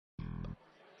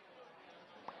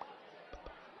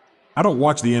I don't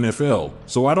watch the NFL,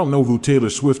 so I don't know who Taylor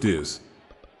Swift is.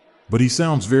 But he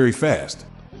sounds very fast.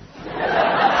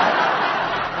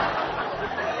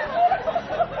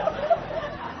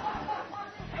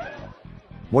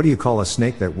 What do you call a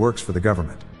snake that works for the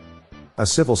government? A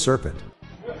civil serpent.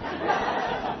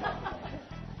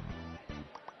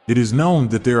 It is known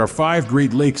that there are 5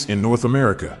 Great Lakes in North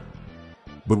America,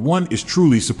 but one is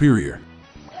truly superior.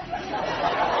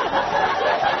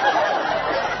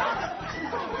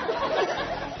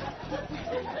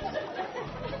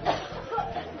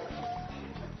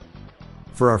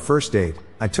 For our first date,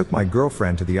 I took my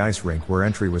girlfriend to the ice rink where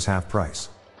entry was half price.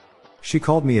 She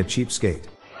called me a cheapskate.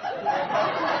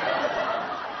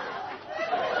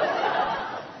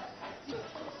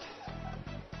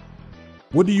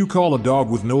 What do you call a dog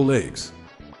with no legs?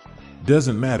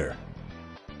 Doesn't matter.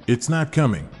 It's not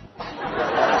coming.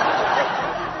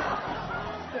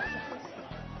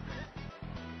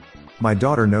 My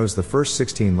daughter knows the first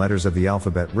 16 letters of the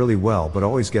alphabet really well but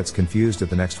always gets confused at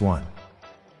the next one.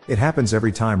 It happens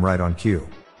every time right on cue.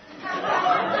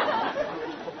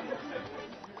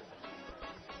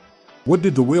 What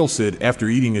did the whale said after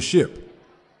eating a ship?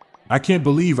 I can't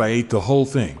believe I ate the whole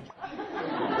thing.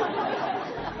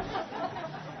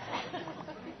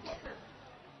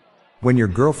 When your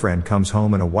girlfriend comes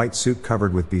home in a white suit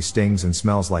covered with bee stings and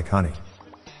smells like honey,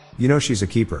 you know she's a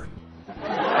keeper.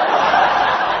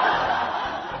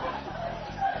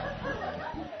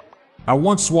 I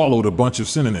once swallowed a bunch of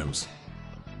synonyms.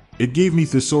 It gave me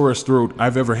the sorest throat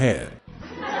I've ever had.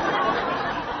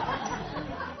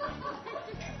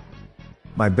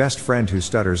 My best friend who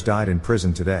stutters died in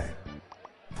prison today.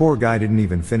 Poor guy didn't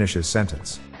even finish his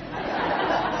sentence.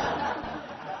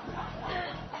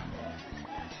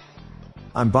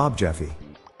 I'm Bob Jeffy.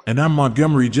 And I'm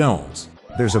Montgomery Jones.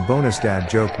 There's a bonus dad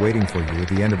joke waiting for you at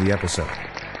the end of the episode.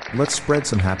 Let's spread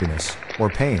some happiness, or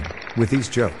pain, with these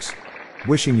jokes.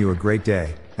 Wishing you a great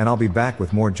day, and I'll be back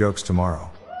with more jokes tomorrow.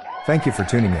 Thank you for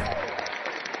tuning in.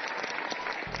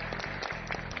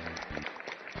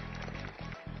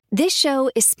 This show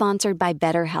is sponsored by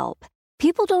BetterHelp.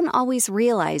 People don't always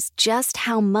realize just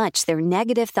how much their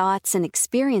negative thoughts and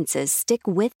experiences stick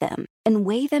with them and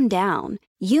weigh them down.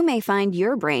 You may find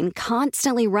your brain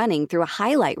constantly running through a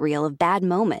highlight reel of bad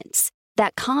moments.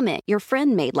 That comment your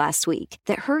friend made last week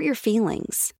that hurt your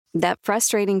feelings. That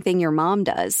frustrating thing your mom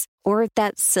does. Or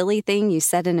that silly thing you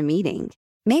said in a meeting.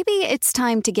 Maybe it's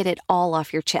time to get it all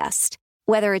off your chest.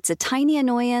 Whether it's a tiny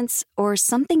annoyance or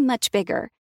something much bigger,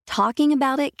 talking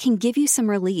about it can give you some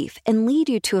relief and lead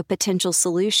you to a potential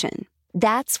solution.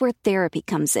 That's where therapy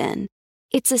comes in.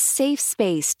 It's a safe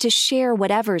space to share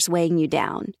whatever's weighing you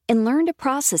down and learn to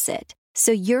process it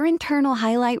so your internal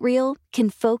highlight reel can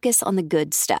focus on the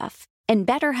good stuff. And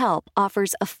BetterHelp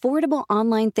offers affordable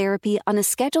online therapy on a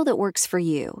schedule that works for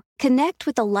you. Connect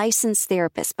with a licensed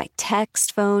therapist by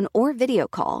text, phone, or video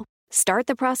call. Start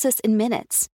the process in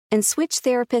minutes and switch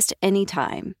therapist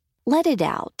anytime. Let it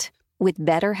out with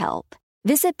BetterHelp.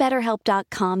 Visit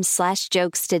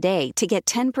BetterHelp.com/jokes today to get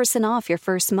 10% off your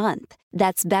first month.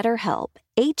 That's BetterHelp,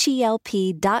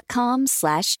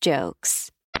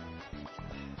 HELP.com/jokes.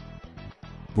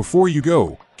 Before you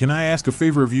go, can I ask a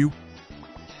favor of you?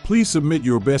 Please submit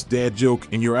your best dad joke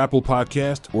in your Apple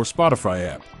Podcast or Spotify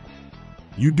app.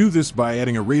 You do this by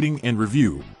adding a rating and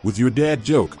review with your dad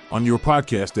joke on your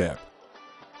podcast app.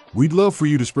 We'd love for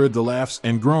you to spread the laughs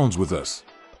and groans with us.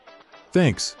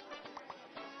 Thanks.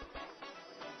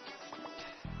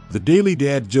 The Daily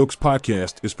Dad Jokes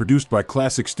podcast is produced by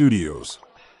Classic Studios.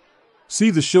 See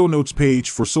the show notes page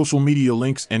for social media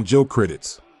links and joke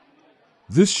credits.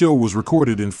 This show was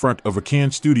recorded in front of a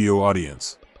canned studio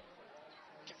audience.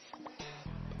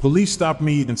 Police stopped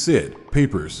me and said,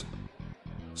 "Papers."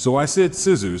 So I said,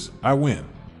 "Scissors, I win,"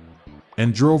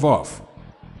 and drove off.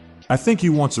 I think he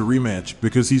wants a rematch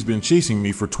because he's been chasing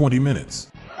me for 20 minutes.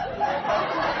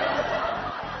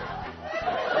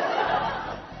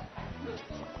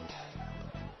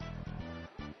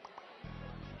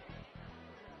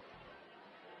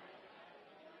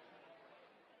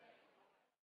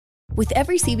 With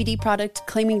every CBD product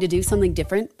claiming to do something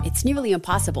different, it's nearly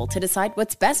impossible to decide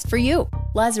what's best for you.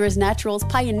 Lazarus Naturals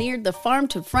pioneered the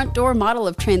farm-to-front-door model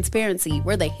of transparency,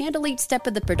 where they handle each step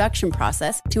of the production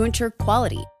process to ensure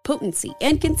quality, potency,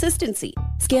 and consistency.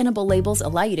 Scannable labels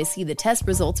allow you to see the test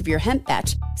results of your hemp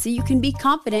batch, so you can be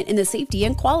confident in the safety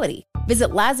and quality.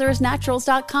 Visit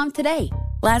LazarusNaturals.com today.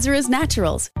 Lazarus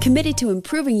Naturals, committed to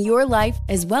improving your life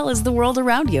as well as the world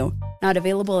around you. Not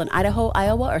available in Idaho,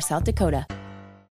 Iowa, or South Dakota.